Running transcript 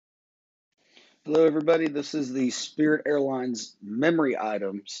Hello, everybody. This is the Spirit Airlines Memory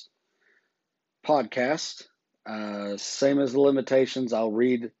Items podcast. Same as the limitations, I'll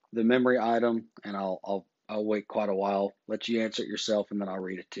read the memory item and I'll wait quite a while, let you answer it yourself, and then I'll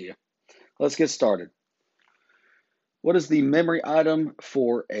read it to you. Let's get started. What is the memory item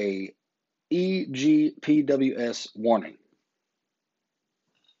for a EGPWS warning?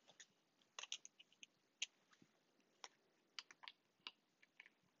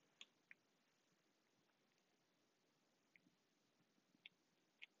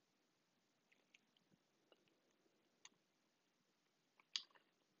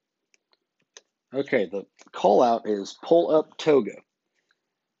 Okay, the call out is pull up toga.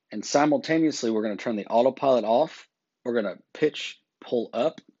 And simultaneously, we're going to turn the autopilot off. We're going to pitch, pull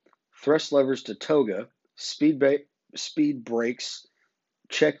up, thrust levers to toga, speed brakes,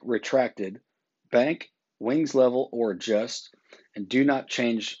 check retracted, bank, wings level or adjust, and do not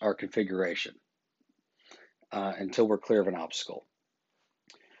change our configuration until we're clear of an obstacle.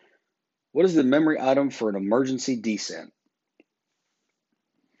 What is the memory item for an emergency descent?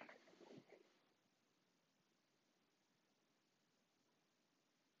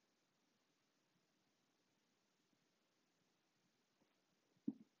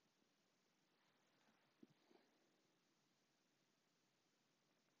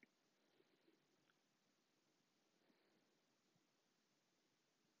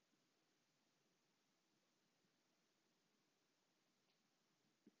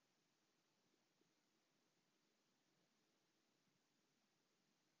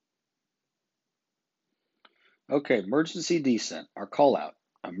 Okay, emergency descent. Our call out,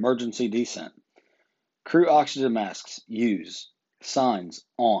 emergency descent. Crew oxygen masks, use. Signs,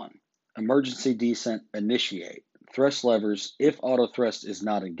 on. Emergency descent, initiate. Thrust levers, if auto thrust is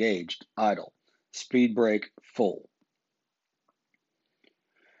not engaged, idle. Speed brake, full.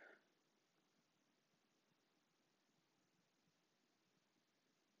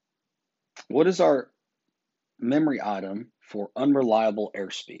 What is our memory item for unreliable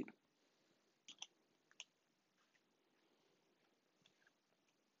airspeed?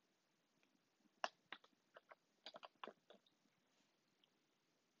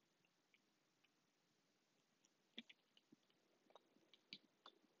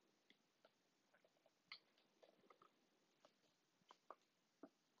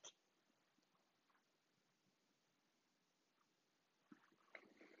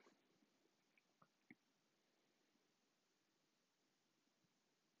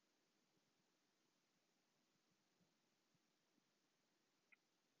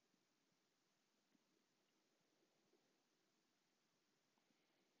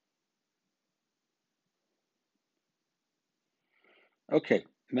 Okay,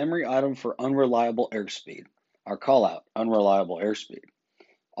 memory item for unreliable airspeed. Our call out, unreliable airspeed.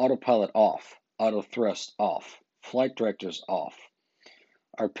 Autopilot off, auto thrust off, flight directors off.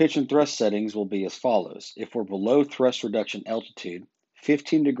 Our pitch and thrust settings will be as follows. If we're below thrust reduction altitude,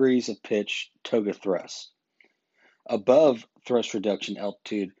 15 degrees of pitch, toga thrust. Above thrust reduction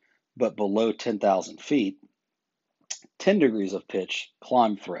altitude, but below 10,000 feet, 10 degrees of pitch,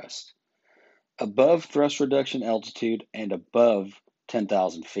 climb thrust. Above thrust reduction altitude and above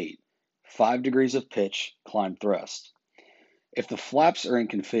 10,000 feet, 5 degrees of pitch, climb thrust. If the flaps are in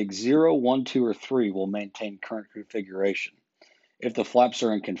config 0, 1, 2, or 3, we'll maintain current configuration. If the flaps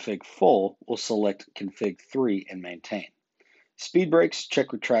are in config full, we'll select config 3 and maintain. Speed brakes,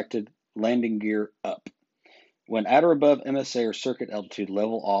 check retracted, landing gear up. When at or above MSA or circuit altitude,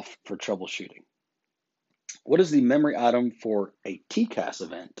 level off for troubleshooting. What is the memory item for a TCAS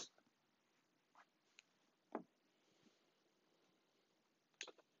event?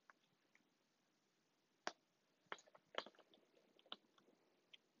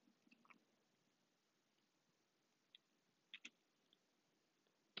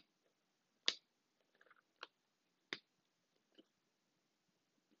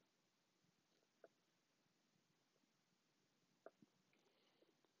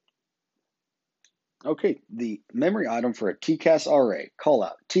 Okay, the memory item for a TCAS RA, call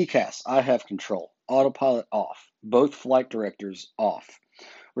out, TCAS, I have control, autopilot off, both flight directors off.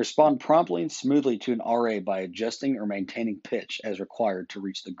 Respond promptly and smoothly to an RA by adjusting or maintaining pitch as required to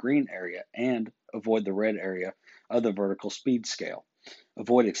reach the green area and avoid the red area of the vertical speed scale.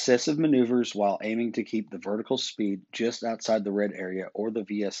 Avoid excessive maneuvers while aiming to keep the vertical speed just outside the red area or the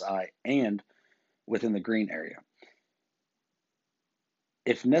VSI and within the green area.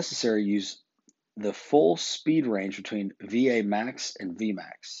 If necessary, use the full speed range between VA max and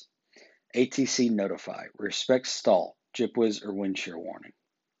Vmax. ATC notify, respect stall, GPWIS or wind shear warning.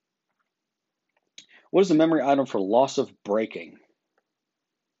 What is the memory item for loss of braking?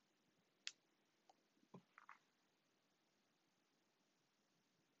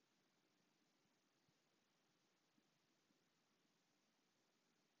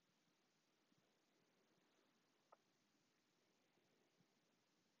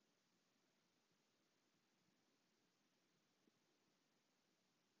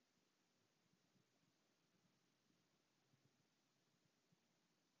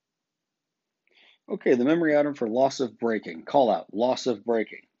 Okay, the memory item for loss of braking. Call out, loss of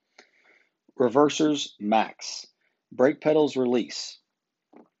braking. Reversers, max. Brake pedals, release.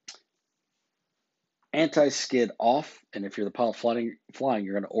 Anti-skid off, and if you're the pilot flying,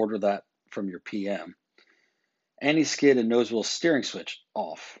 you're going to order that from your PM. Anti-skid and nose wheel steering switch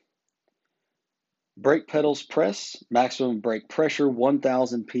off. Brake pedals press, maximum brake pressure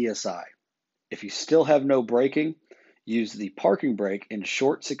 1000 psi. If you still have no braking, use the parking brake in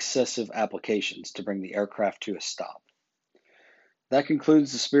short successive applications to bring the aircraft to a stop. That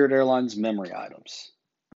concludes the Spirit Airlines memory items.